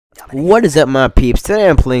What is up, my peeps? Today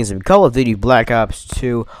I'm playing some Call of Duty Black Ops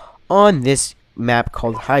 2 on this map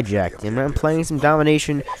called Hijacked, and I'm playing some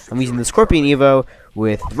domination. I'm using the Scorpion Evo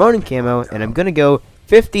with Ronin camo, and I'm gonna go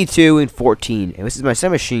 52 and 14. And this is my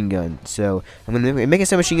submachine gun, so I'm gonna make a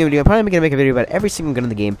submachine gun video. I'm probably gonna make a video about every single gun in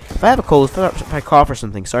the game. If I have a cold, if I cough or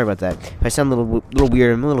something, sorry about that. If I sound a little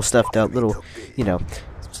weird, I'm a little stuffed up,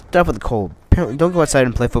 stuff with a cold. Apparently, don't go outside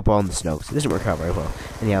and play football in the snow, because it doesn't work out very well.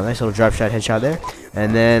 Anyhow, nice little drop shot, headshot there.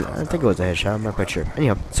 And then, I think it was a headshot, I'm not quite sure.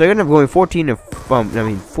 Anyhow, so I ended up going 52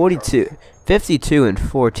 and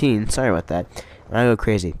 14, sorry about that. And I go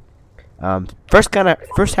crazy. First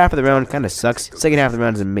half of the round kind of sucks. Second half of the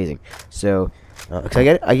round is amazing. So,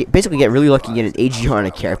 I basically get really lucky, get an AGR and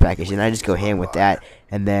a care package, and I just go ham with that.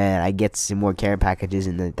 And then I get some more care packages,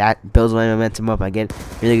 and then that builds my momentum up. I get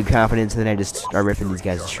really good confidence, and then I just start ripping these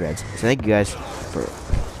guys to shreds. So thank you guys for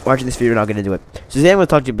watching this video, and I'll get into it. So today I'm going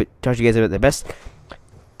to talk to you guys about the best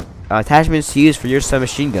attachments to use for your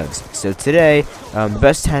submachine guns. So today, the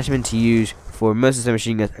best attachment to use for most of the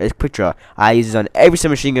submachine guns is quick draw. I use it on every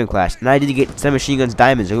submachine gun class, and I did get submachine guns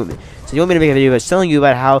diamonds. So you want me to make a video about telling you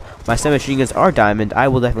about how my submachine guns are diamond? I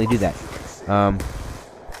will definitely do that.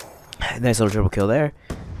 Nice little triple kill there.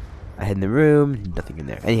 I hid in the room, nothing in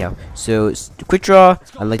there. Anyhow, so quick draw,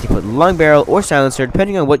 I like to put long barrel or silencer,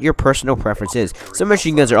 depending on what your personal preference is.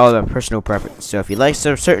 Submachine guns are all about personal preference. So if you like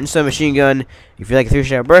some certain submachine gun, if you like a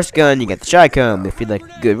 3-shot burst gun, you got the Shycomb. If you like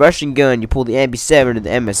a good Russian gun, you pull the MB7 or the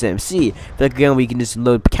MSMC. If you like a gun where you can just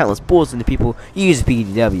load countless bullets into people, you use a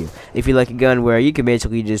PDW. If you like a gun where you can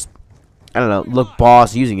basically just, I don't know, look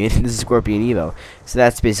boss using it, this is Scorpion Evo. So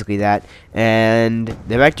that's basically that. And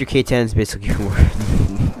the Vector K10 is basically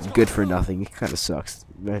good for nothing. It kind of sucks.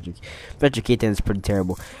 Vector K10 is pretty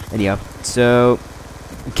terrible. Anyhow, so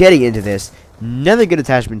getting into this, another good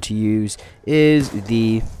attachment to use is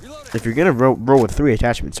the, if you're gonna roll with 3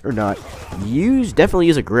 attachments or not, definitely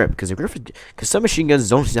use a grip, because submachine guns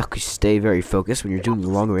don't exactly stay very focused when you're doing the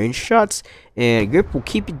long range shots, and a grip will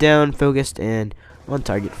keep you down, focused, and on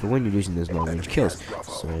target for when you're using those long range kills.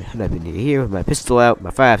 So I've been here with my pistol out,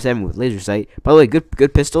 my 5.7 with laser sight. By the way,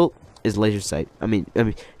 good pistol is laser sight. I mean,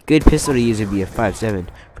 good pistol to use would be a 5.7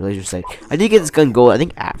 for laser sight. I did get this gun gold, I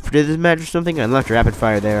think after this match or something. I unlocked rapid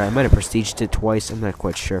fire there. I might have prestiged it twice. I'm not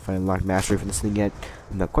quite sure if I unlocked mastery for this thing yet.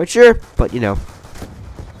 I'm not quite sure, but you know,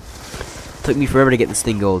 it took me forever to get this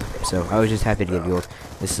thing gold, so I was just happy to get gold.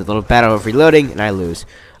 This is a little battle of reloading, and I lose.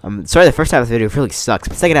 Sorry, the first half of the video really sucks,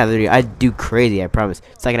 but the second half of the video, I do crazy, I promise.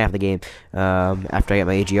 Second half of the game, after I get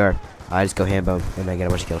my AGR, I just go ham bone, and I get a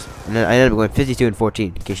bunch of kills. And then I ended up going 52 and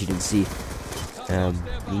 14, in case you didn't see. You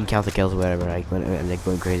can count the kills or whatever, I'm like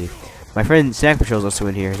going crazy. My friend Snack Patrol is also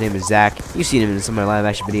in here. His name is Zach. You've seen him in some of my live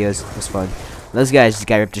action videos. It was fun. Those guys just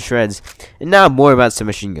got ripped to shreds. And now more about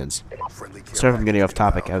submachine guns. Sorry if I'm getting off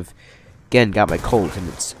topic. I've, again, got my cold, and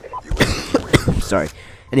it's... sorry.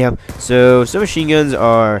 Anyhow, so submachine guns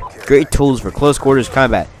are great tools for close quarters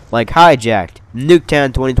combat, like Hijacked,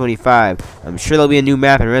 Nuketown 2025. I'm sure there'll be a new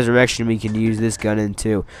map in Resurrection we can use this gun in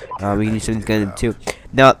too. We can use this gun in too.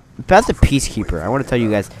 Now, about the Peacekeeper, I want to tell you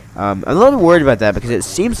guys, I'm a little worried about that because it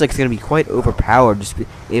seems like it's going to be quite overpowered. Just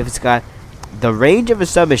if it's got the range of a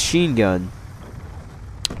submachine gun,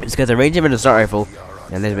 it's got the range of an assault rifle,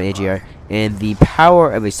 and there's my AGR, and the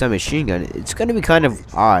power of a submachine gun, it's going to be kind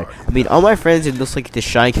of odd. I mean, all my friends, it looks like the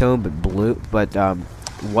Shycomb, but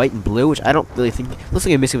white and blue, which I don't really think, it looks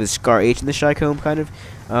like a mix of a Scar H and the Shycomb, kind of.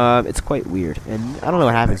 It's quite weird, and I don't know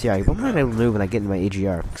what happens here. What am I going to do when I get in my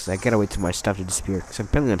AGR? Because I gotta wait till my stuff to disappear, because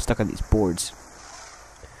apparently I'm stuck on these boards.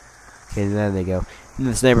 Okay, and there they go. And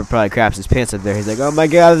the sniper probably craps his pants up there. He's like, oh my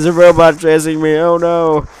god, there's a robot chasing me, oh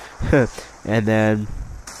no. And then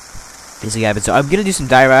basically happens. So I'm gonna do some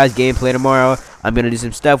Die-Rise gameplay tomorrow. I'm gonna do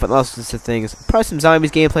some stuff with all sorts of things. Probably some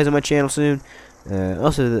zombies gameplays on my channel soon.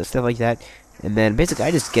 Also stuff like that. And then basically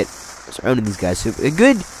I just get surrounding these guys. So a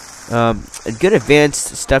good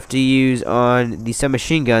advanced stuff to use on these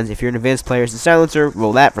submachine guns. If you're an advanced player, is the silencer.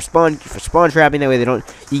 Roll that for spawn trapping. That way you can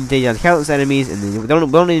take down countless enemies, and then they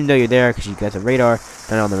don't even know you're there because you got the radar.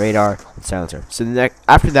 Not on the radar with silencer. So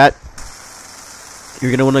after that,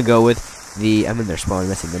 you're gonna want to go with the. I'm in their spawn,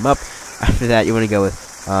 messing them up. After that, you want to go with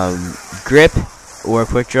grip or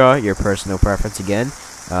quick draw, your personal preference again.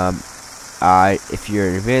 If you're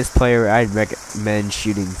an advanced player, I'd recommend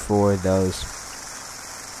shooting for those.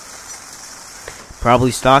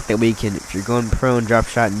 Probably stock, that way you can, if you're going prone, drop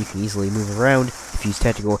shot, and you can easily move around if you use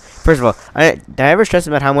tactical. First of all, did I ever stress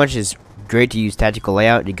about how much it's great to use tactical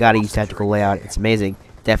layout? You gotta use tactical layout. It's amazing.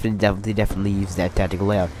 Definitely use that tactical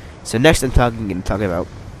layout. So next I'm going to talk about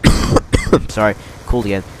sorry, cold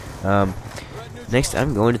again. Next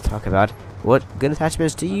I'm going to talk about what good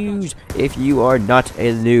attachments to use if you are not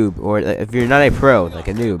a noob, or if you're not a pro, like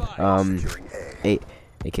a noob.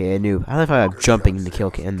 AKA a noob. I love how I'm jumping in the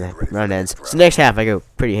kill and the round ends. So next half I go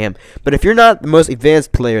pretty ham. But if you're not the most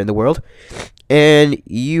advanced player in the world, and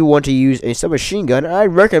you want to use a submachine gun, I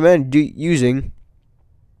recommend using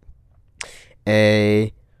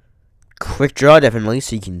a quick draw, definitely,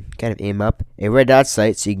 so you can kind of aim up. A red dot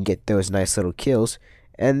sight, so you can get those nice little kills.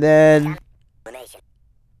 And then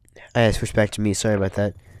I switched back to me. Sorry about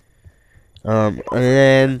that. And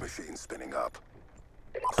then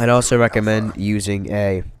I'd also recommend using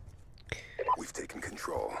a.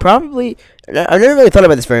 Probably, I've never really thought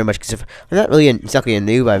about this very much because I'm not really exactly a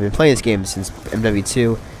noob. I've been playing this game since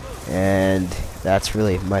MW2, and that's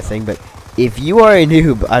really my thing. But if you are a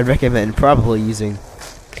noob, I'd recommend probably using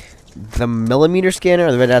the millimeter scanner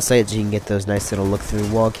or the red dot sight, so you can get those nice little look-through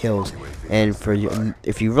wall kills. And for you,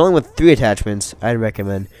 if you're rolling with 3 attachments, I'd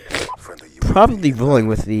recommend probably rolling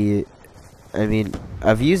with the. I mean,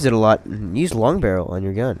 I've used it a lot. Use long barrel on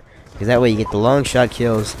your gun, because that way you get the long shot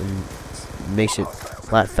kills and makes it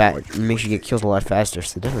a lot makes you get kills a lot faster.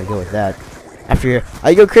 So definitely go with that. After here,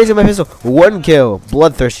 I go crazy with my pistol. 1 kill,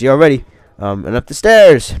 bloodthirsty already. And up the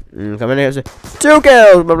stairs. Coming in, 2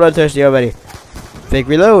 kills, my bloodthirsty already. Fake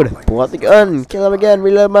reload. Pull out the gun. Kill him again.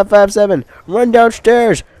 Reload my 5.7. Run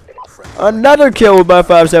downstairs. Another kill with my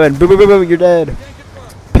 5.7. Boom, boom, boom, boom. You're dead.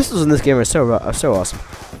 Pistols in this game are so awesome.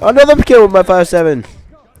 Another kill with my 5.7.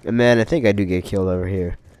 And then I think I do get killed over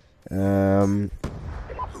here.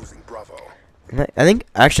 I think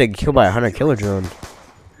actually I get killed by a 100 drone.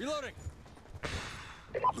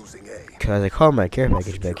 Because I call my care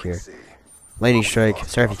package back here. Lightning strike.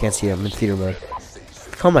 Sorry if you can't see it. I'm in theater mode.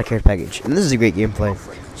 Call my care package. And this is a great gameplay.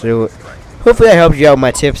 So hopefully I helped you out with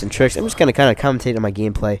my tips and tricks. I'm just gonna kind of commentate on my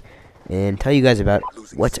gameplay and tell you guys about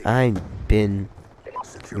what I've been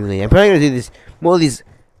doing. I'm probably gonna do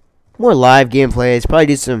more live gameplays. Probably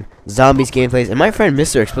do some zombies gameplays. And my friend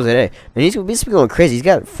Mr. Expose and he's been going crazy. He's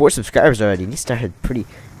got 4 subscribers already. And he started pretty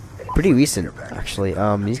recent, actually.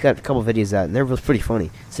 He's got a couple videos out, and they're pretty funny.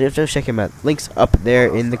 So just check him out. Links up there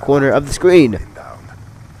in the corner of the screen.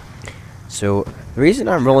 So the reason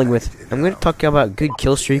I'm rolling with, I'm going to talk about good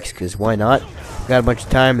kill streaks, because why not? I've got a bunch of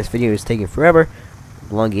time. This video is taking forever.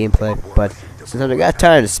 Long gameplay, but since I've got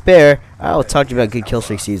time to spare, I'll talk to you about good kill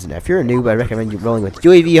streak season. If you're a noob, I recommend you rolling with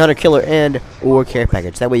UAV, Hunter Killer, and or care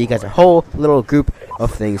package. That way you got a whole little group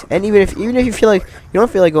of things. And even if you feel like you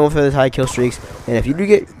don't feel like going for those high kill streaks, and if you do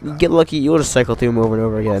get lucky, you'll just cycle through them over and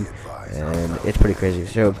over again, and it's pretty crazy.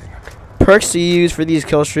 So perks to use for these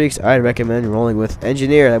kill streaks, I'd recommend rolling with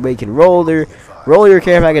Engineer. That way you can roll your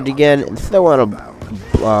care package again and throw on a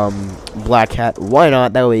black hat. Why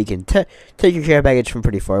not? That way you can take your care package from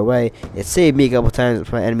pretty far away. It saved me a couple times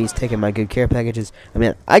with my enemies taking my good care packages. I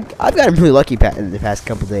mean, I've gotten really lucky in the past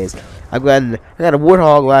couple days. I got a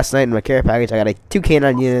Warthog last night in my care package. I got 2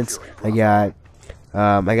 K9 units. I got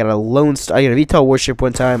a Lone Star. I got a VTOL warship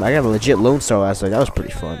one time. I got a legit Lone Star last night. That was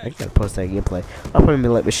pretty fun. I gotta post that gameplay. I'll put in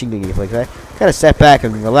my machine gun gameplay, because I kind of sat back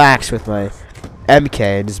and relaxed with my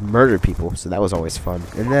MK and just murdered people. So that was always fun.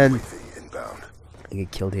 And then I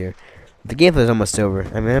get killed here. The gameplay is almost over.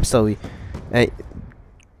 I mean, I'm slowly. I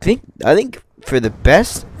think for the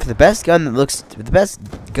best gun that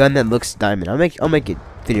looks diamond. I'll make a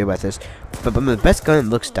video about this. But the best gun that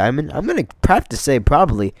looks diamond, I'm gonna have to say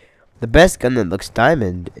probably the best gun that looks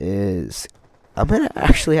diamond is. I'm gonna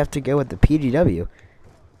actually have to go with the PGW.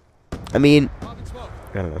 I mean, I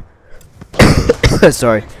don't know.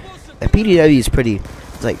 Sorry, the PGW is pretty.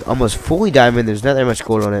 It's like almost fully diamond. There's not that much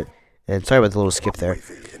gold on it. And sorry about the little skip there.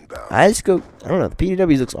 I just go. I don't know. The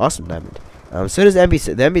PGW looks awesome diamond. So does the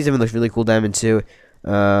MP7. The MP7 looks really cool diamond too.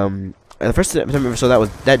 The first time I ever saw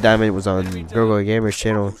that diamond was on Gorgo Gamer's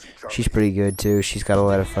channel. She's pretty good too. She's got a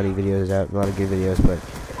lot of funny videos out, a lot of good videos. But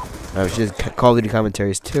she does Call of Duty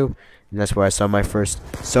commentaries too, and that's where I saw my first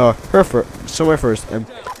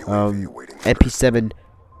MP7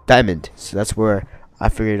 diamond. So that's where I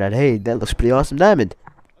figured out, hey, that looks pretty awesome diamond.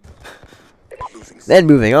 Then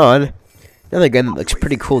moving on, another gun that looks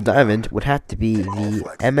pretty cool diamond would have to be the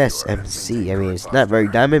MSMC. I mean, it's not very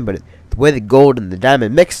diamond, but the way the gold and the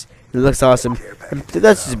diamond mix, it looks awesome. And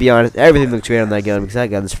let's just be honest, everything looks great on that gun, because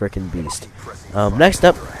that gun's freaking beast. Next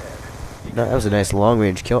up, that was a nice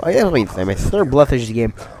long-range kill. I got my 3rd bloodthirsty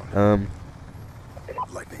game.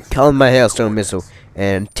 Calling my Hailstorm missile,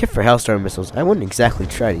 and tip for Hailstorm missiles, I wouldn't exactly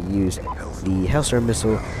try to use the Hailstorm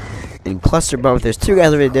missile in cluster bomb if there's 2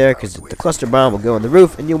 guys right there, because the cluster bomb will go on the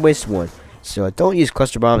roof and you'll waste 1. So don't use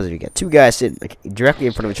cluster bombs if you got 2 guys sitting directly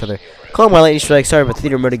in front of each other. Call my lightning strike. Sorry about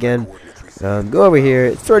theater mode again. Go over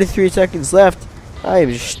here. 33 seconds left. I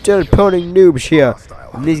am still pulling noobs here.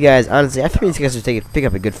 And these guys, honestly, I think these guys are pick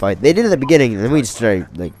up a good fight. They did at the beginning, and then we just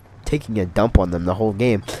started like taking a dump on them the whole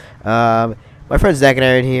game. My friend Zach and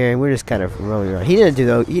I are in here, and we're just kind of rolling around. He didn't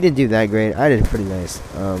do that great. I did pretty nice.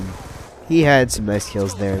 He had some nice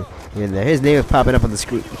kills there, here and there. His name was popping up on the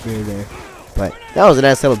screen here and there. But that was a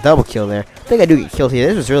nice little double kill there. I think I do get killed here.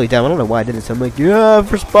 This was really dumb. I don't know why I did it. So I'm like, yeah,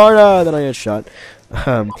 for Sparta. Then I got shot.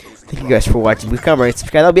 Thank you guys for watching. Please comment, rate,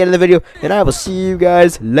 subscribe. That'll be the end of the video, and I will see you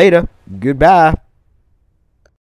guys later. Goodbye.